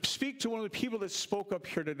Peter. Speak to one of the people that spoke up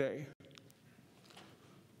here today.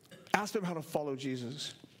 Ask them how to follow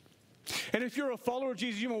Jesus. And if you're a follower of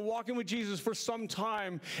Jesus, you've been walking with Jesus for some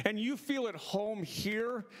time, and you feel at home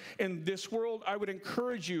here in this world, I would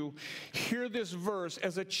encourage you, hear this verse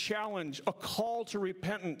as a challenge, a call to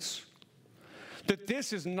repentance, that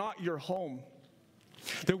this is not your home,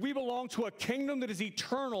 that we belong to a kingdom that is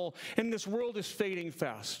eternal, and this world is fading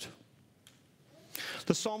fast.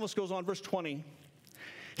 The psalmist goes on, verse 20.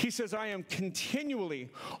 He says, I am continually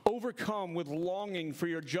overcome with longing for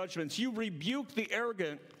your judgments. You rebuke the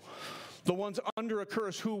arrogant, the ones under a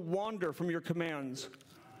curse who wander from your commands.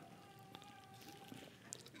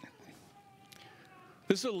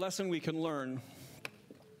 This is a lesson we can learn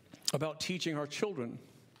about teaching our children.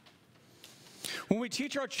 When we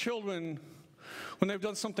teach our children, when they've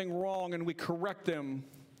done something wrong and we correct them,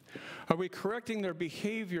 are we correcting their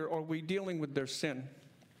behavior or are we dealing with their sin?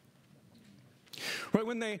 Right,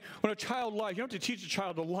 when a child lies, you don't have to teach a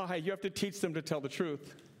child to lie, you have to teach them to tell the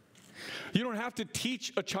truth. You don't have to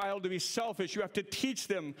teach a child to be selfish, you have to teach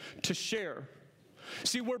them to share.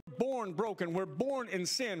 See, we're born broken, we're born in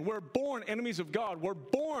sin, we're born enemies of God, we're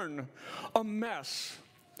born a mess,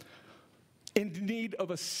 in need of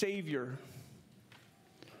a Savior.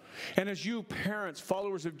 And as you parents,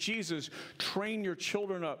 followers of Jesus, train your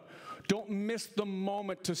children up, don't miss the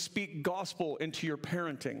moment to speak gospel into your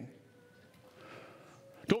parenting.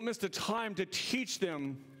 Don't miss the time to teach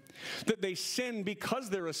them that they sin because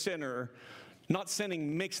they're a sinner. Not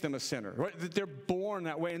sinning makes them a sinner, right? That they're born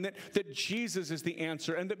that way, and that Jesus is the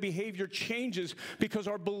answer, and that behavior changes because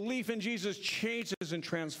our belief in Jesus changes and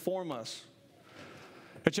transforms us.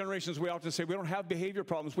 At Generations, we often say we don't have behavior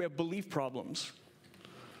problems, we have belief problems.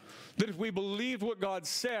 That if we believed what God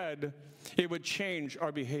said, it would change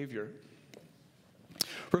our behavior.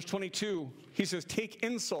 Verse 22, he says, take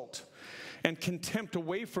insult and contempt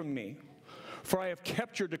away from me, for I have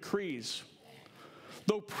kept your decrees.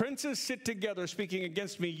 Though princes sit together speaking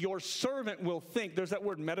against me, your servant will think. There's that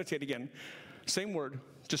word meditate again. Same word,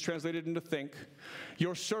 just translated into think.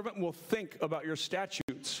 Your servant will think about your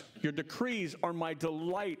statutes. Your decrees are my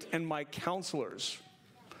delight and my counselors.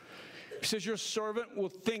 He says your servant will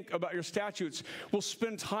think about your statutes. We'll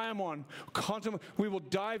spend time on contemplate. We will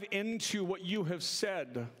dive into what you have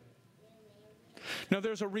said. Now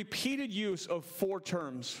there's a repeated use of 4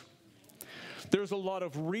 terms. There's a lot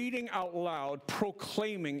of reading out loud,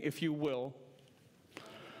 proclaiming, if you will.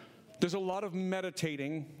 There's a lot of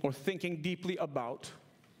meditating or thinking deeply about.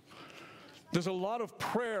 There's a lot of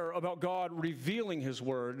prayer about God revealing His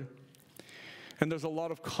Word. And there's a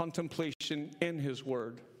lot of contemplation in His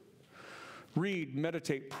Word. Read,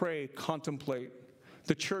 meditate, pray, contemplate.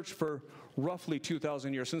 The church for roughly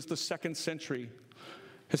 2,000 years, since the 2nd century,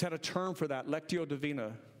 has had a term for that, Lectio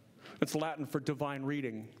Divina. It's Latin for divine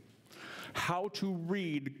reading. How to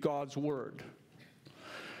read God's Word.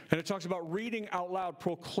 And it talks about reading out loud,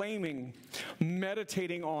 proclaiming,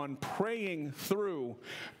 meditating on, praying through,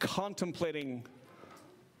 contemplating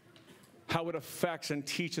how it affects and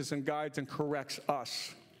teaches and guides and corrects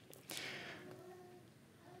us.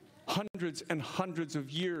 hundreds and hundreds of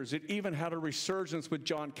years. It even had a resurgence with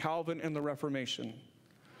John Calvin and the Reformation.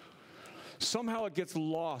 Somehow it gets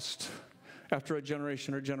lost after a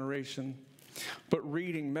generation or generation. But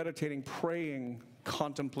reading, meditating, praying,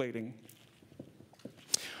 contemplating.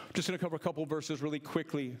 I'm just going to cover a couple verses really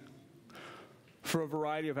quickly for a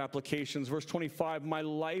variety of applications. Verse 25, my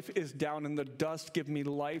life is down in the dust. Give me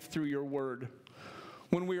life through your word.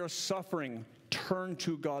 When we are suffering, turn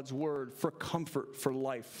to God's word for comfort, for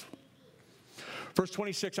life. Verse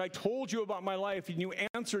 26, I told you about my life, and you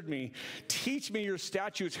answered me. Teach me your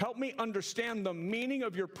statutes. Help me understand the meaning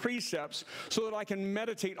of your precepts so that I can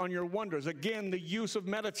meditate on your wonders. Again, the use of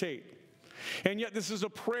meditate. And yet this is a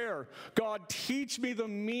prayer. God, teach me the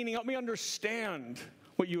meaning. Help me understand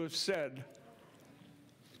what you have said.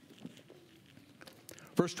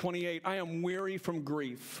 Verse 28, I am weary from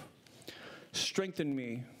grief. Strengthen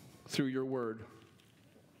me through your word.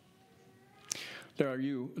 There are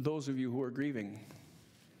those of you who are grieving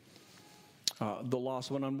the loss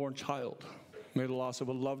of an unborn child, maybe the loss of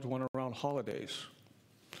a loved one around holidays.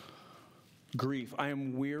 Grief. I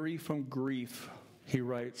am weary from grief, he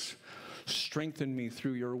writes. Strengthen me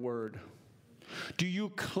through your word. Do you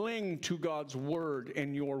cling to God's word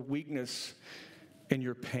in your weakness and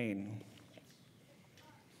your pain?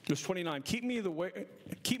 Verse 29, keep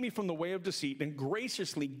me from the way of deceit and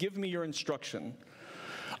graciously give me your instruction.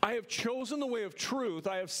 I have chosen the way of truth.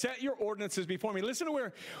 I have set your ordinances before me. Listen to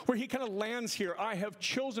where he kind of lands here. I have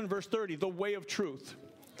chosen, verse 30, the way of truth.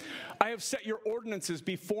 I have set your ordinances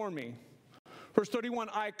before me. Verse 31,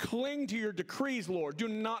 I cling to your decrees, Lord. Do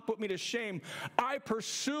not put me to shame. I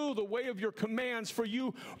pursue the way of your commands, for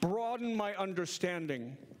you broaden my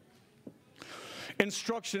understanding.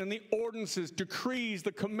 Instruction and the ordinances, decrees,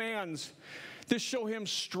 the commands, this show him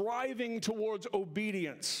striving towards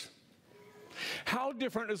obedience. How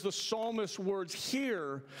different is the psalmist's words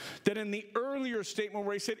here than in the earlier statement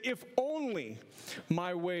where he said, if only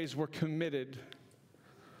my ways were committed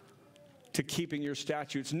to keeping your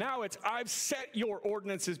statutes. Now it's, I've set your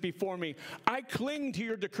ordinances before me. I cling to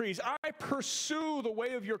your decrees. I pursue the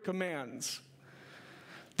way of your commands.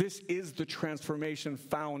 This is the transformation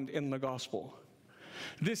found in the gospel.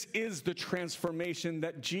 This is the transformation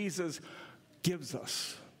that Jesus gives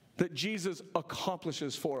us, that Jesus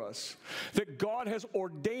accomplishes for us, that God has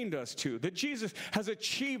ordained us to, that Jesus has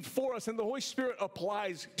achieved for us, and the Holy Spirit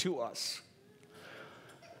applies to us.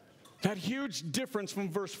 That huge difference from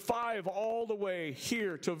verse 5 all the way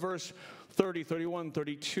here to verse 30, 31,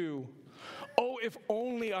 32. Oh, if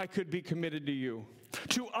only I could be committed to you.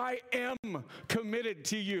 I am committed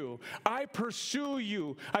to you. I pursue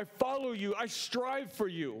you. I follow you. I strive for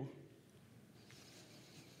you.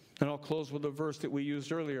 And I'll close with a verse that we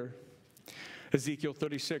used earlier. Ezekiel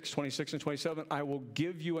 36, 26 and 27. I will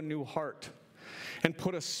give you a new heart and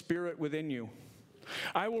put a spirit within you.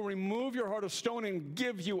 I will remove your heart of stone and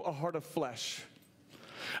give you a heart of flesh.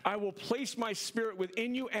 I will place my spirit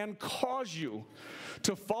within you and cause you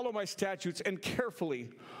to follow my statutes and carefully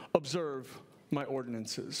observe my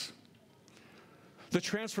ordinances. The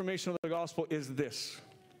transformation of the gospel is this: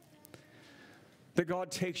 that God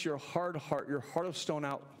takes your hard heart, your heart of stone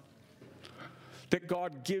out, that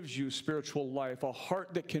God gives you spiritual life, a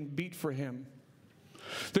heart that can beat for him,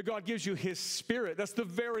 that God gives you his spirit. That's the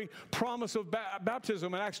very promise of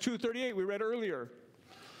baptism in Acts 2:38 we read earlier.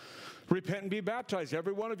 Repent and be baptized,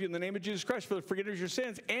 every one of you, in the name of Jesus Christ for the forgiveness of your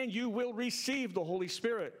sins, and you will receive the Holy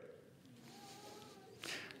Spirit.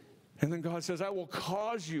 And then God says, I will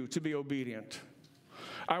cause you to be obedient.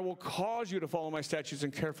 I will cause you to follow my statutes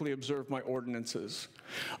and carefully observe my ordinances.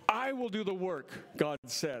 I will do the work, God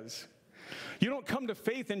says. You don't come to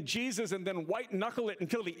faith in Jesus and then white knuckle it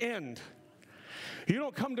until the end. You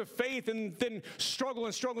don't come to faith and then struggle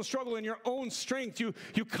in your own strength. You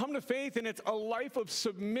come to faith, and it's a life of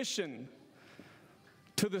submission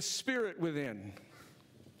to the Spirit within.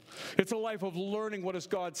 It's a life of learning what has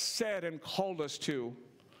God said and called us to.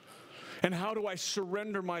 And how do I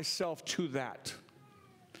surrender myself to that?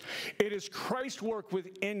 It is Christ's work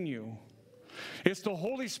within you. It's the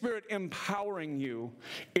Holy Spirit empowering you.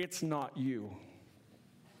 It's not you.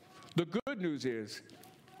 The good news is,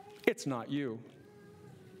 it's not you.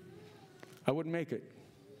 I wouldn't make it.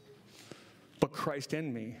 But Christ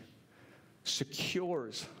in me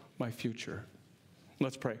secures my future.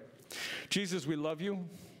 Let's pray. Jesus, we love you.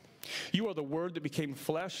 You are the Word that became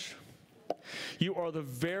flesh. You are the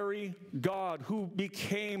very God who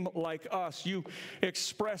became like us. You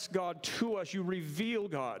express God to us. You reveal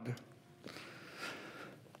God.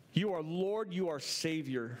 You are Lord. You are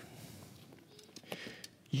Savior.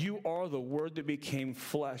 You are the Word that became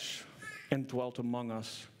flesh and dwelt among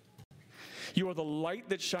us. You are the light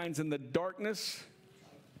that shines in the darkness.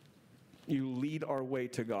 You lead our way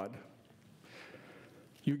to God.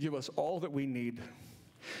 You give us all that we need.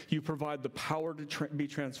 You provide the power to be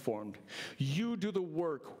transformed. You do the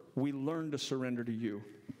work. We learn to surrender to you.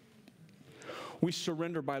 We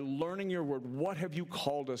surrender by learning your word. What have you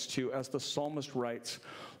called us to, as the psalmist writes?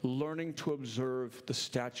 Learning to observe the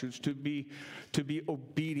statutes, to be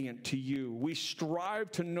obedient to you. We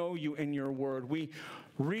strive to know you in your word. We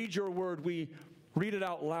read your word. We read it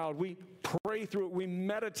out loud. We pray through it. We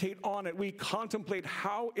meditate on it. We contemplate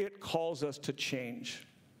how it calls us to change.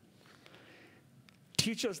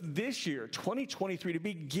 Teach us this year, 2023, to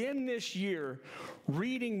begin this year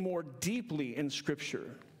reading more deeply in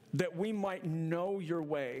Scripture, that we might know your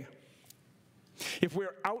way. If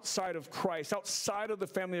we're outside of Christ, outside of the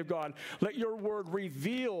family of God, let your word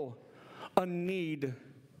reveal a need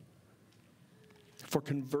for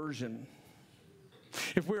conversion.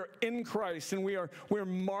 If we're in Christ and we're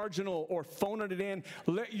marginal or phoning it in,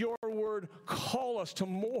 let your word call us to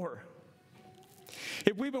more.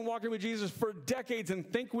 If we've been walking with Jesus for decades and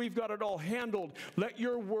think we've got it all handled, let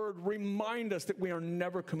your word remind us that we are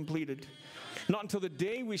never completed. Not until the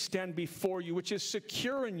day we stand before you, which is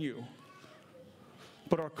secure in you.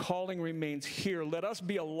 But our calling remains here. Let us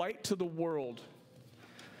be a light to the world.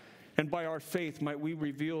 And by our faith, might we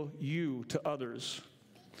reveal you to others.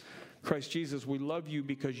 Christ Jesus, we love you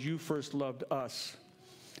because you first loved us.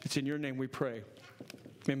 It's in your name we pray.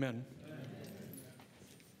 Amen.